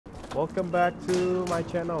Welcome back to my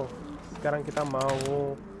channel. Sekarang kita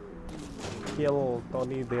mau kill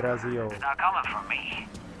Tony Derazio.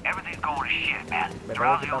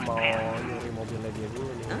 Betul, kita mau nyuri mobilnya dia dulu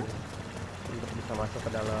nih untuk bisa masuk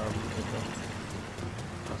ke dalam itu,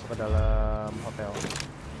 masuk ke dalam hotel.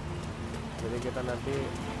 Jadi kita nanti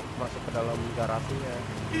masuk ke dalam garasinya,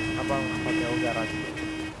 apa hotel garasi.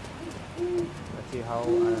 Let's see how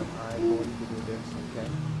I going to do this. Okay.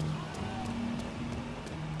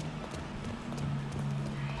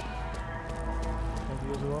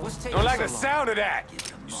 Don't like the sound of that.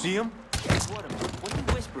 You see him? What are you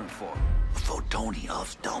whispering for? For Tony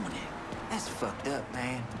of Dominic. That's fucked up,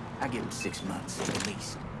 man. I give him 6 months at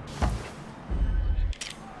least.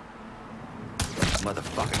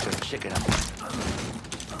 Motherfucker took chicken up.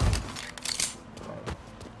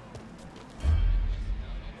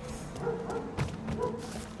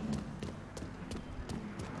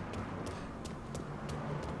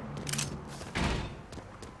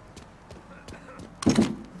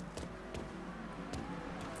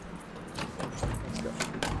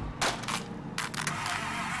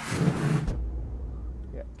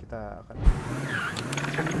 Kita akan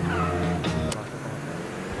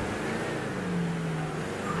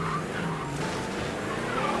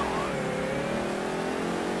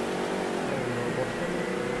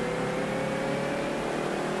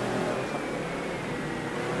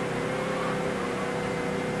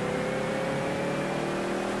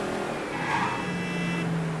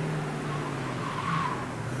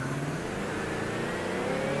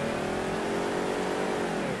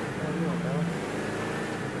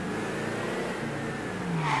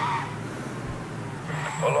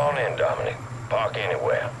Pull on in, Dominic. Park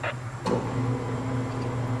anywhere.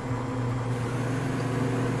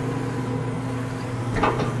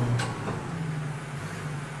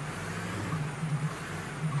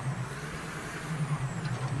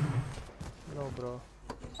 no, bro.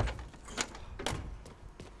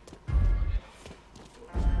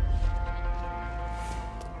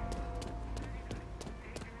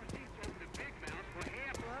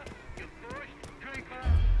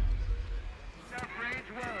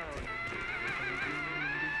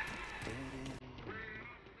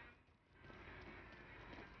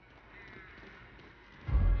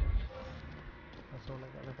 Langsung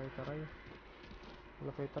naik elevator aja.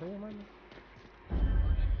 Elevatornya mana?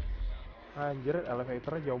 Anjir,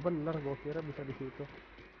 elevatornya jauh bener. Gue kira bisa di situ.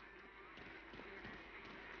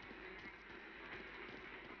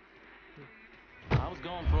 I was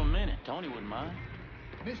gone for a minute. Tony wouldn't mind.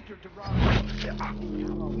 Mr. Derazio.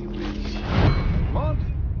 Month?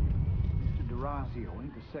 Mr. Derazio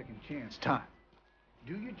ain't the second chance time.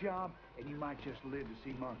 Do your job, and you might just live to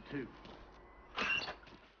see month 2.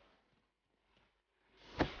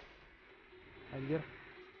 Anjir.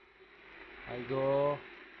 I go.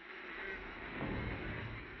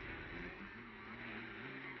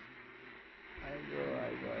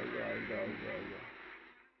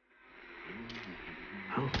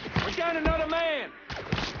 We got another man!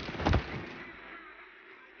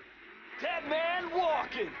 That man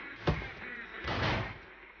walking!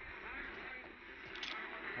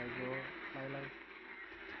 I go. Highlight.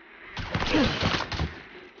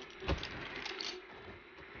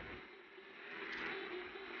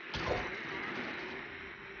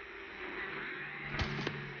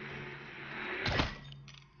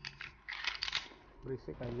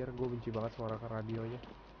 Berisik anjir, gue benci banget suara ke radionya.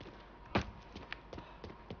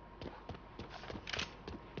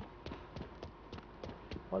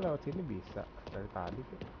 Oh, lewat sini bisa dari tadi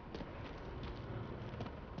tuh.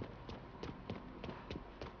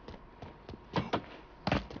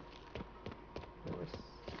 Terus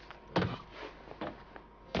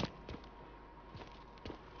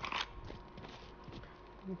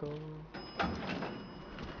go.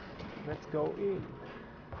 Let's go in.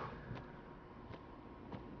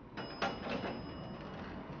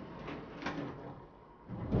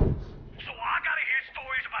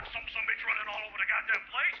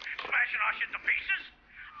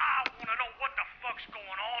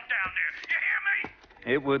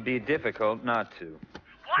 It would be difficult not to.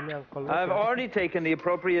 What? I've already taken the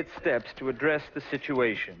appropriate steps to address the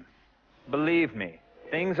situation. Believe me,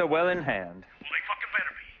 things are well in hand. Well, they fucking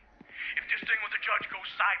better be. If this thing with the judge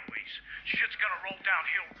goes sideways, shit's gonna roll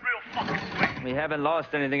downhill real fucking quick. We haven't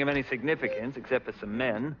lost anything of any significance except for some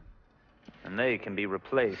men, and they can be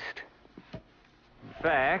replaced. In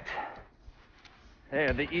fact,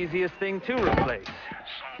 they're the easiest thing to replace.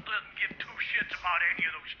 Saul doesn't give two shits about any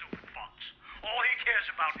of those stupid fucks. All he cares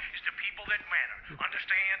about is the people that matter.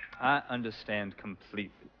 Understand? I understand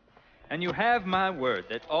completely. And you have my word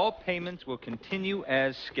that all payments will continue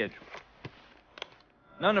as scheduled.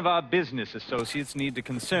 None of our business associates need to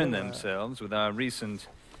concern themselves with our recent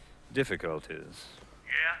difficulties.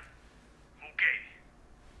 Yeah? Okay.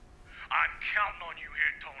 I'm counting on you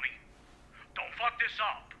here, Tony. Don't fuck this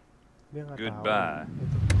up. Dia nggak Goodbye.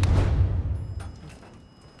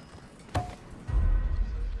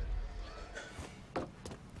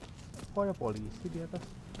 tahu. Kok ada polisi di atas?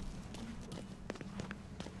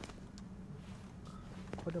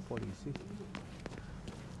 Kok ada polisi?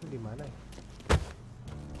 Ini di mana ya?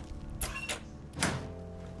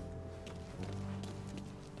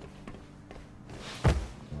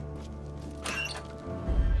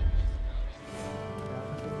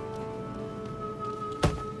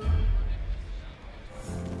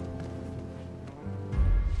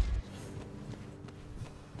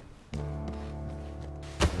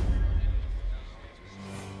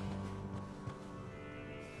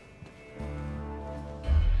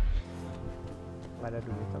 Nggak ada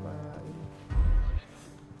duit apa ini,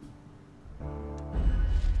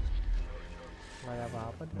 nggak ada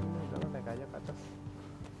apa-apa di sini. Udah naik aja ke atas,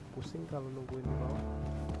 pusing kalau nungguin di bawah.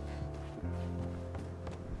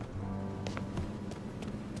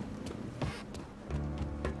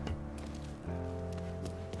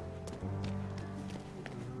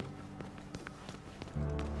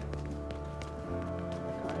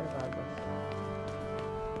 Naik aja ke atas.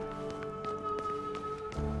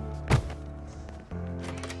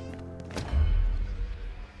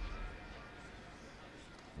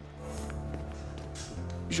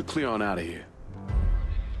 You should clear on out of here.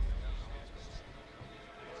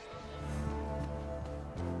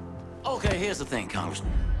 Okay, here's the thing,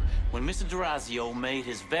 Congressman. When Mr. Derazio made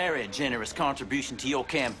his very generous contribution to your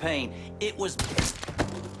campaign, it was...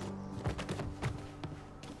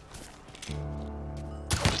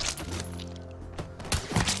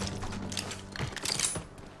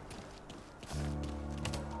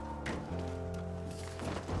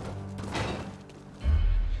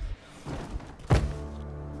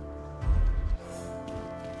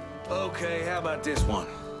 Okay, how about this one?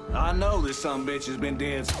 I know this sumbitch has been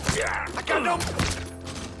dead. Yeah, I got no...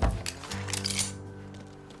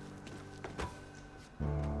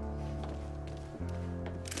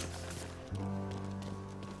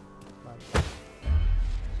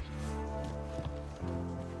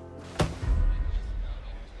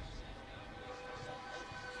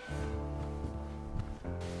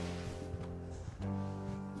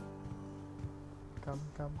 Come.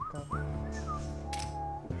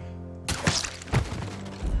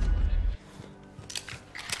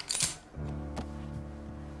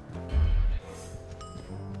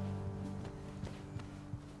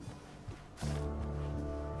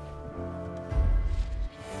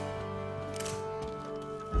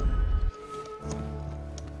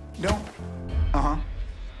 Don't.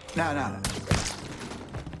 No.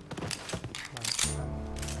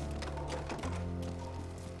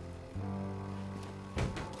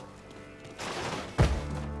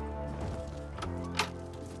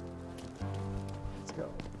 Let's go.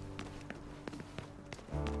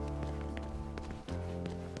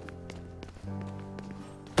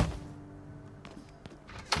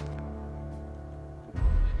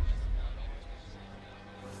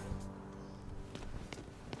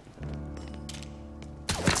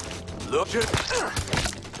 Look,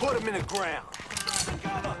 put him in the ground.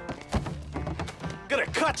 Gonna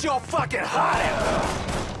cut your fucking heart out.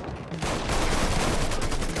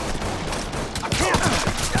 I can't.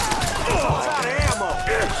 Out of ammo.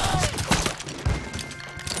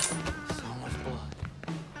 So much blood.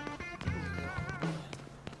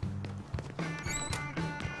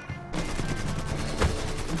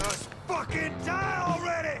 Just fucking die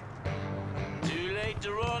already. Too late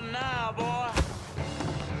to run now, boy.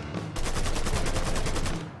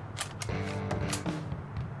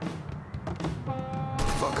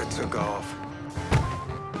 Fucker took off.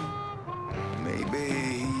 Maybe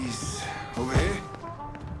he's over here.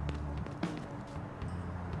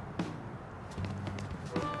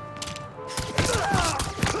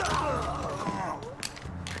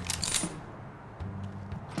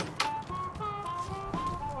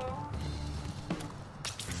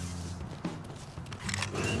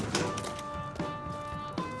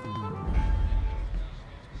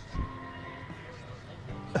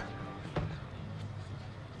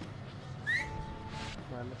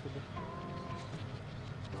 Mana sih dia?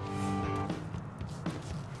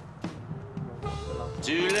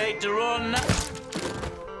 Too late to run now.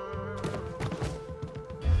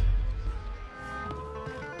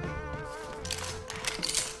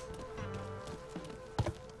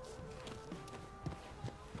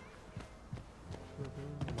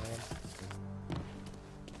 Lumayan.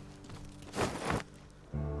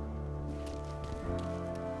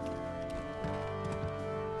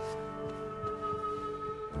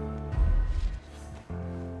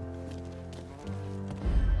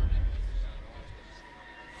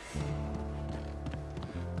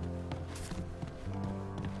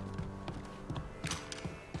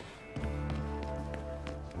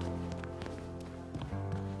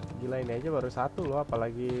 Gila, ini aja baru satu loh,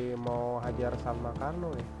 apalagi mau hajar San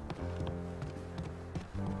Marcano ya.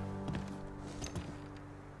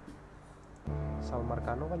 San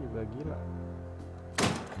Marcano kan juga gila.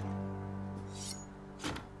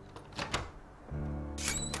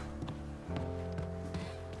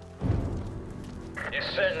 You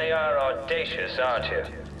certainly are audacious, aren't you?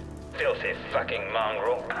 Filthy fucking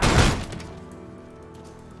mongrel.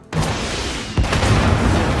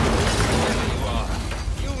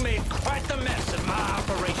 Quite the mess of my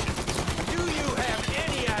operation. Do you have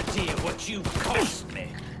any idea what you cost me?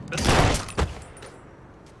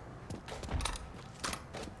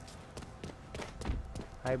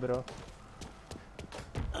 Hai bro.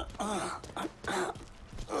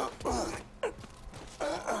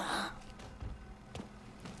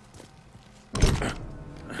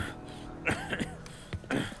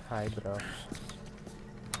 Hi bro.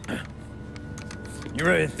 You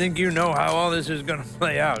really think you know how all this is gonna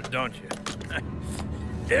play out, don't you?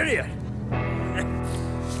 Idiot!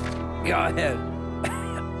 Go ahead.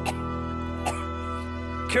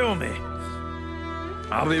 Kill me.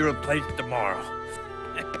 I'll be replaced tomorrow.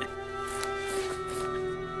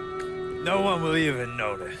 No one will even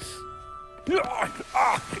notice. You're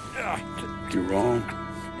wrong.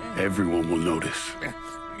 Everyone will notice.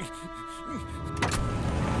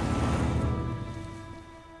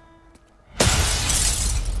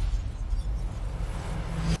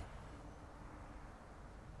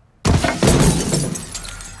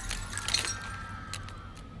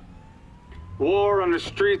 War on the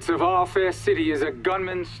streets of our fair city as a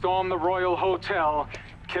gunman stormed the Royal Hotel,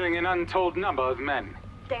 killing an untold number of men.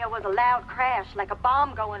 There was a loud crash, like a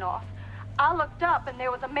bomb going off. I looked up and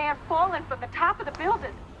there was a man falling from the top of the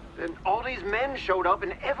building. Then all these men showed up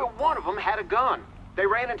and every one of them had a gun. They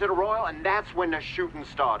ran into the Royal and that's when the shooting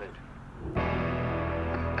started.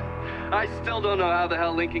 I still don't know how the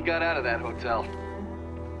hell Lincoln got out of that hotel.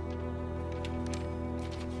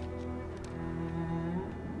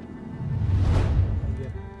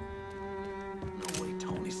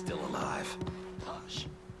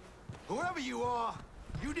 Whoever you are,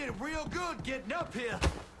 you did real good getting up here,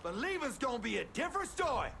 but leaving's gonna be a different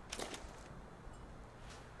story.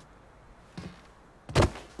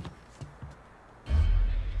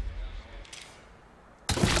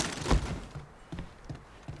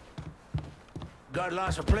 Got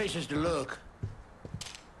lots of places to look.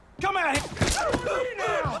 Come out here!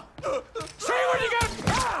 Now! See what you got!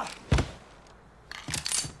 Ah!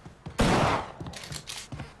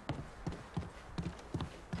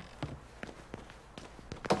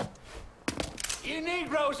 You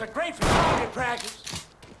Negroes are great for target practice.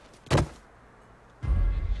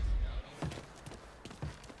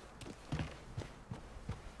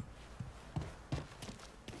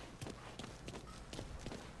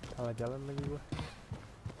 Salah jalan lagi gua.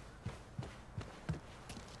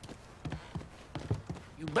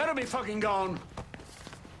 You better be fucking gone.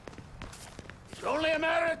 It's only a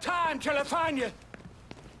matter of time till I find you.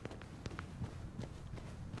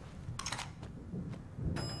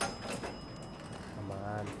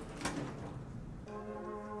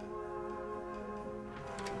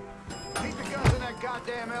 Keep the guns in that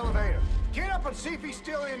goddamn elevator. Get up and see if he's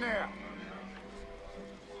still in there.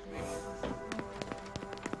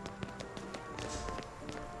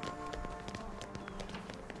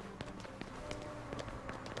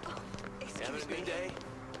 Excuse me.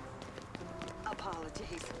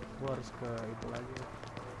 Apologies. Gua harus ke itu lagi.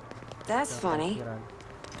 That's funny.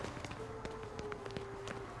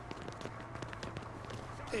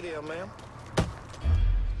 Hey there, ma'am.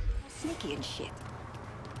 Sneaky and shit.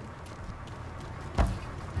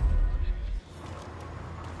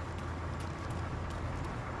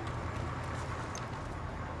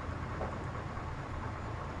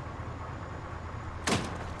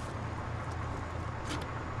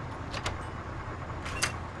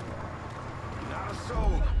 Not a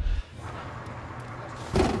soul.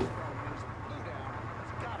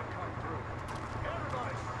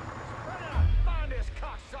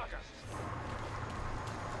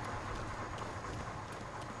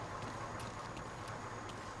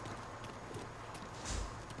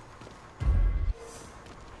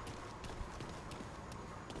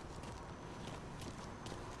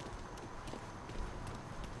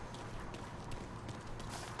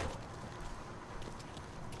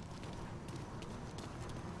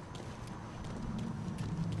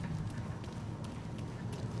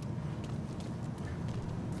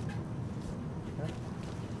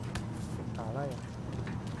 Salah ya?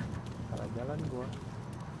 Salah jalan gua.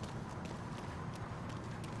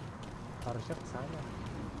 Harusnya ke sana.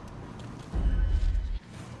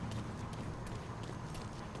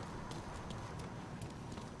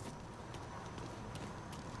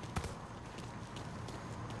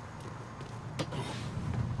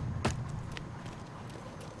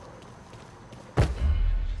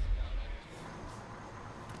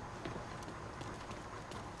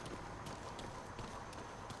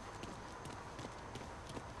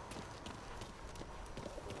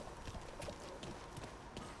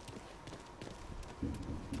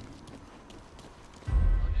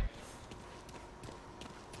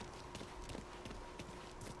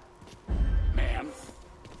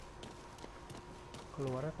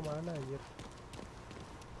 Keluarnya kemana anjir?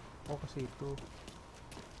 Oh, ke situ.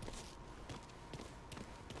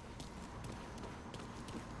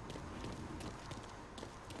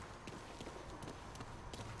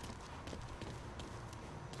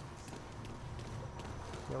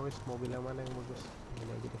 Ya wis, mobil yang mana yang bagus? Ini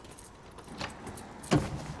aja deh.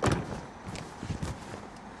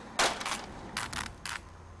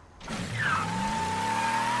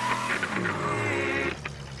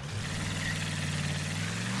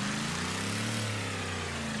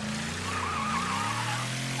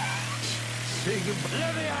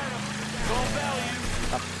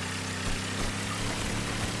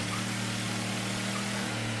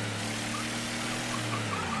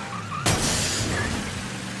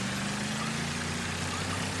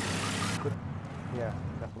 Ya,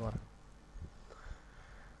 udah keluar.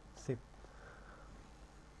 Sip.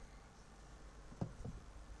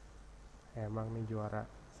 Emang nih juara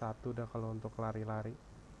satu dah kalau untuk lari-lari.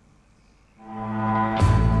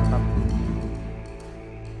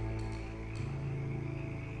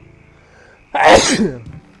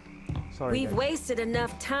 Sorry, we've wasted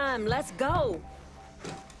enough time. Let's go.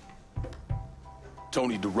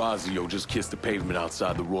 Tony Derazio just kissed the pavement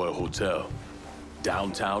outside the Royal Hotel.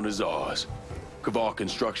 Downtown is ours. Kavar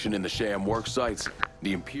Construction and the sham work sites,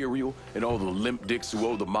 the Imperial, and all the limp dicks who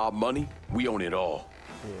owe the mob money, we own it all.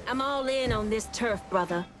 I'm all in on this turf,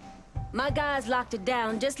 brother. My guys locked it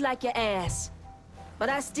down just like your ass. But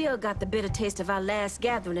I still got the bitter taste of our last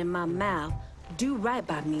gathering in my mouth. Do right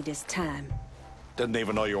by me this time. Didn't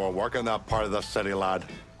even know you were working that part of the city, lad.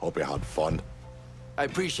 Hope you had fun. I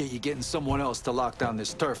appreciate you getting someone else to lock down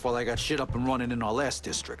this turf while I got shit up and running in our last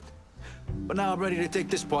district. But now I'm ready to take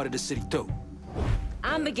this part of the city, too.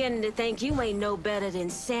 I'm beginning to think you ain't no better than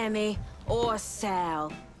Sammy or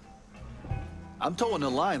Sal. I'm towing the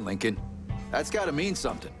line, Lincoln. That's gotta mean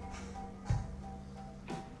something.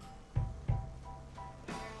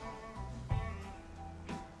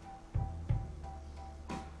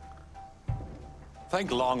 Think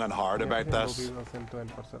long and hard about this.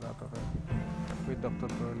 With Dr.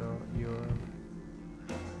 Bruno, you're...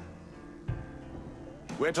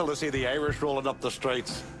 Wait till they see the Irish rolling up the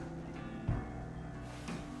streets.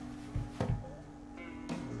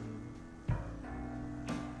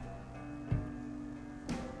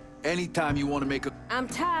 Anytime you want to make a... I'm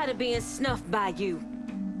tired of being snuffed by you.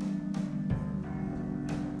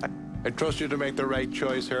 I trust you to make the right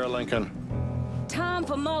choice here, Lincoln. Time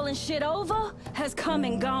for mulling shit over has come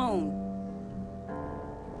and gone.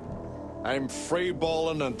 I'm free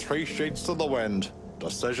balling and 3 sheets to the wind.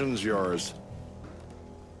 Decision's yours.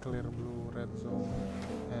 Clear blue, red zone,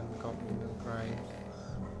 and counting and crime.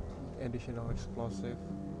 Additional explosive.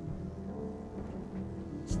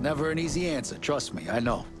 It's never an easy answer, trust me, I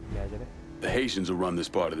know. The Haitians will run this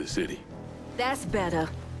part of the city. That's better.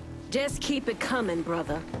 Just keep it coming,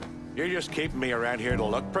 brother. You're just keeping me around here to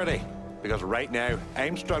look pretty. Because right now,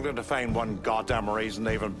 I'm struggling to find one goddamn reason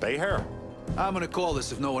to even be here. I'm gonna call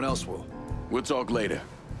this if no one else will. We'll talk later.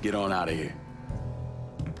 Get on out of here.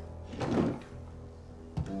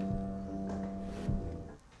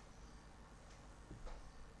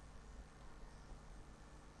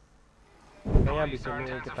 Kayaknya abis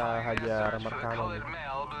ini kita hajar Marcano.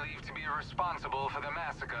 Male believed to be responsible for the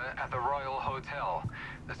massacre at the Royal Hotel.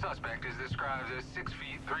 The suspect is described as 6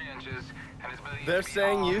 feet 3 inches and is believed They're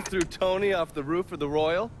saying you threw Tony off the roof of the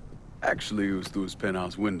Royal? Actually, it was through his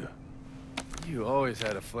penthouse window. You always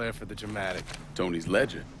had a flair for the dramatic. Tony's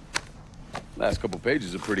ledger. Last couple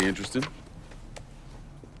pages are pretty interesting.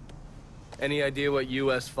 Any idea what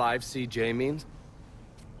US 5CJ means?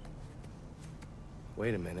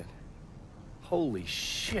 Wait a minute. Holy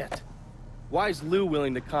shit. Why is Lou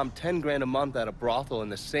willing to comp 10 grand a month at a brothel and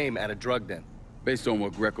the same at a drug den? Based on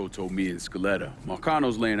what Greco told me in Scaletta,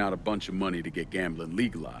 Marcano's laying out a bunch of money to get gambling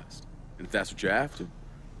legalized. And if that's what you're after,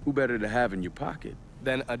 who better to have in your pocket?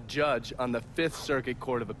 Than a judge on the 5th Circuit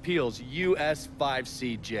Court of Appeals, US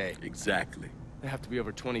 5CJ. Exactly. There have to be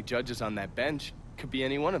over 20 judges on that bench. Could be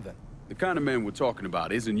any one of them. The kind of man we're talking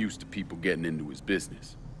about isn't used to people getting into his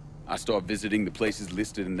business. I start visiting the places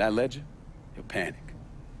listed in that ledger, he'll panic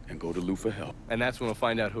and go to Lou for help. And that's when we'll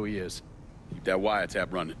find out who he is. Keep that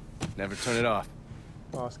wiretap running. Never turn it off.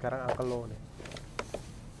 Oh, sekarang angka low nih.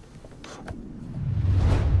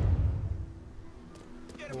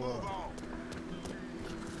 Wow.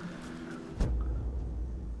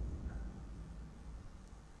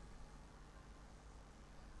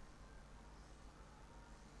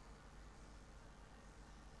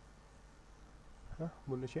 Hah,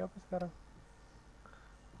 bunuh siapa sekarang?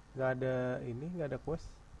 Gak ada ini, gak ada quest.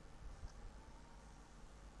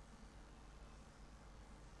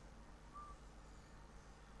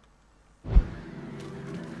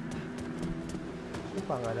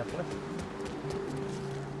 nggak ada plus.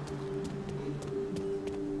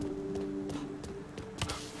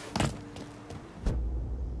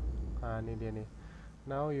 Ini dia nih.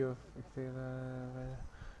 Now you've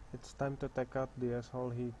it's time to take out the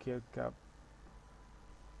asshole he killed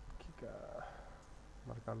Kika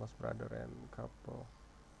Marcanos brother and couple.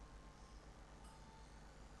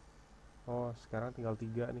 Oh, sekarang tinggal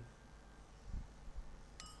 3 nih.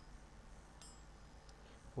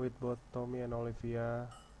 With both Tommy and Olivia.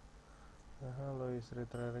 Lois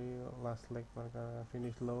Retrery last leg Marcana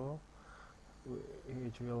finish low.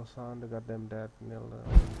 H. Wilson the goddamn dead nil.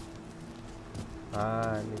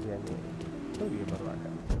 Ini dia nih. Itu dia baru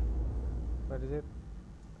ada. What is it?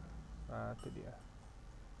 Itu dia.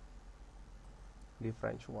 The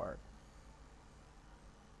French Ward.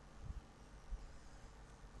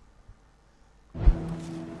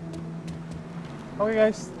 Okay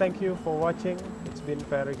guys, thank you for watching. It's been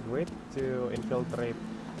very great to infiltrate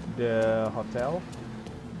the hotel,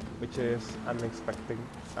 which is unexpected.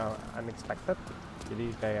 Jadi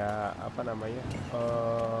kayak apa namanya?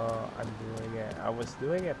 I was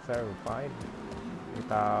doing it very fine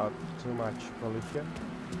without too much pollution,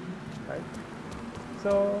 right?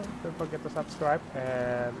 So don't forget to subscribe,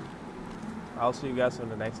 and I'll see you guys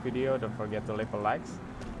on the next video. Don't forget to leave a like.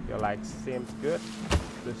 Your like seems good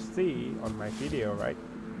to see on my video, right?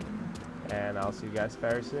 And I'll see you guys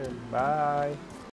very soon. Bye.